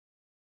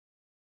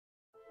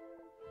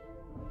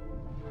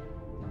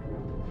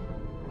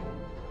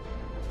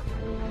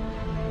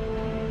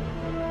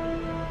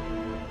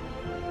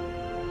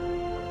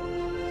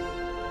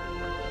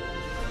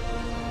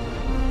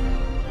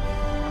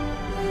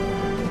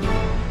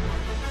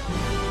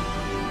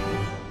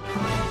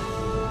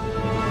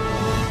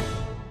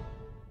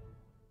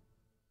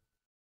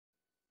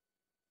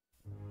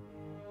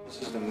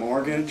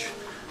mortgage,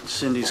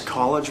 Cindy's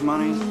college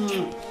money.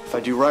 If I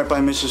do right by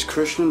Mrs.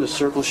 Christian, the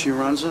circle she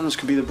runs in, this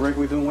could be the break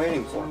we've been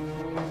waiting for.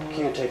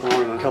 Can't take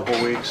longer than a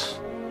couple weeks.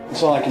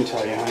 That's all I can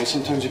tell you, honey.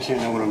 Sometimes you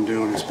can't know what I'm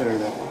doing. It's better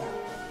that way.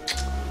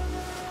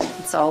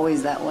 It's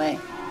always that way.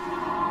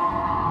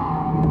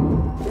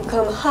 You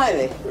come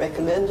highly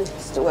recommended,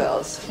 Mr.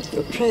 Wells.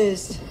 You're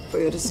praised for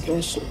your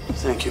discretion.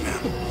 Thank you,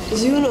 ma'am.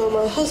 As you know,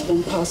 my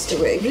husband passed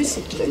away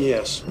recently.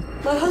 Yes.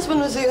 My husband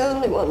was the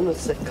only one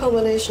with the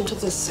combination to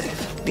this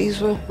safe.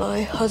 These were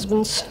my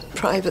husband's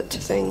private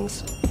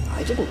things.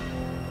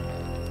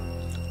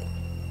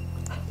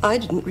 I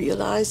didn't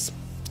realize.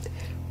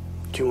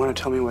 Do you want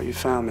to tell me what you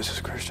found,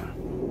 Mrs. Christian?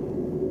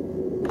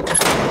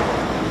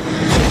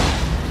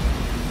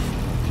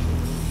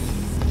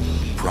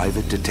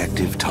 Private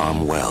Detective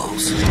Tom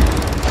Wells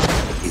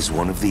is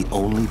one of the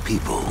only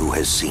people who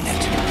has seen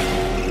it.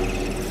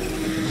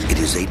 It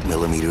is 8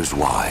 millimeters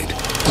wide.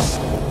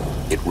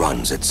 It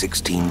runs at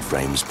 16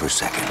 frames per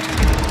second.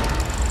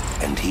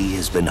 And he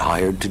has been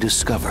hired to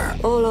discover.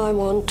 All I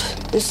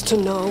want is to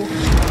know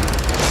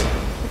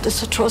that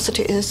this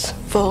atrocity is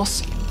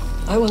false.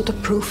 I want the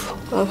proof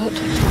of it.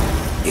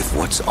 If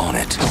what's on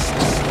it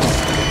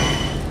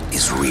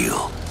is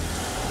real.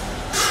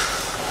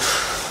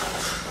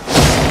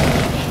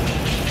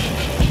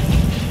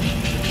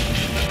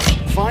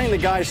 Finding the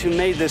guys who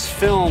made this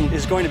film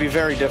is going to be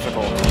very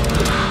difficult.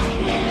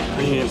 I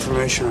need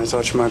information. I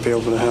thought you might be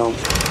able to help.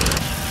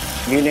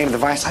 You name the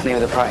vice, I name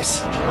the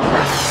price.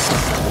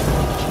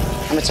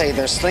 I'm gonna tell you,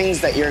 there's things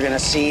that you're gonna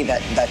see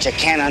that you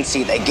can't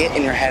unsee. They get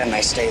in your head and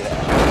they stay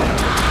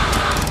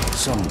there.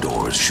 Some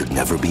doors should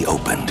never be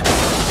opened.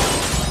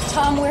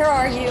 Tom, where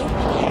are you?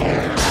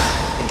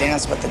 You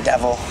dance with the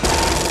devil.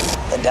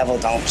 The devil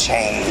don't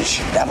change.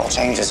 The devil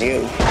changes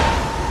you.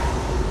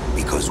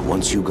 Because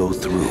once you go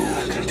through,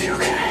 I'm gonna be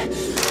okay.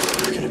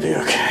 I'm gonna be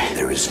okay.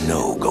 there is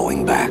no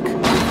going back.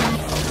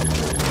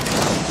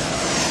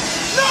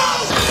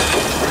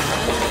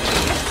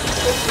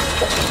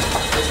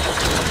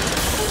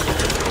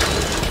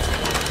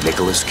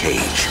 Nicolas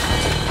Cage.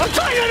 I'm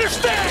trying to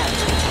understand!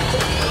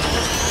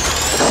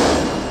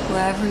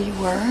 Wherever you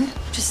were,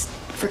 just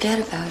forget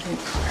about it.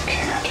 I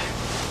can't.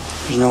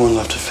 There's no one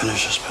left to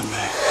finish this but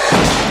me.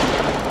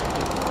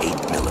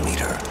 8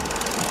 millimeter.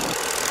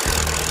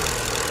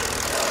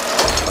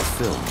 A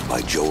film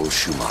by Joel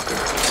Schumacher.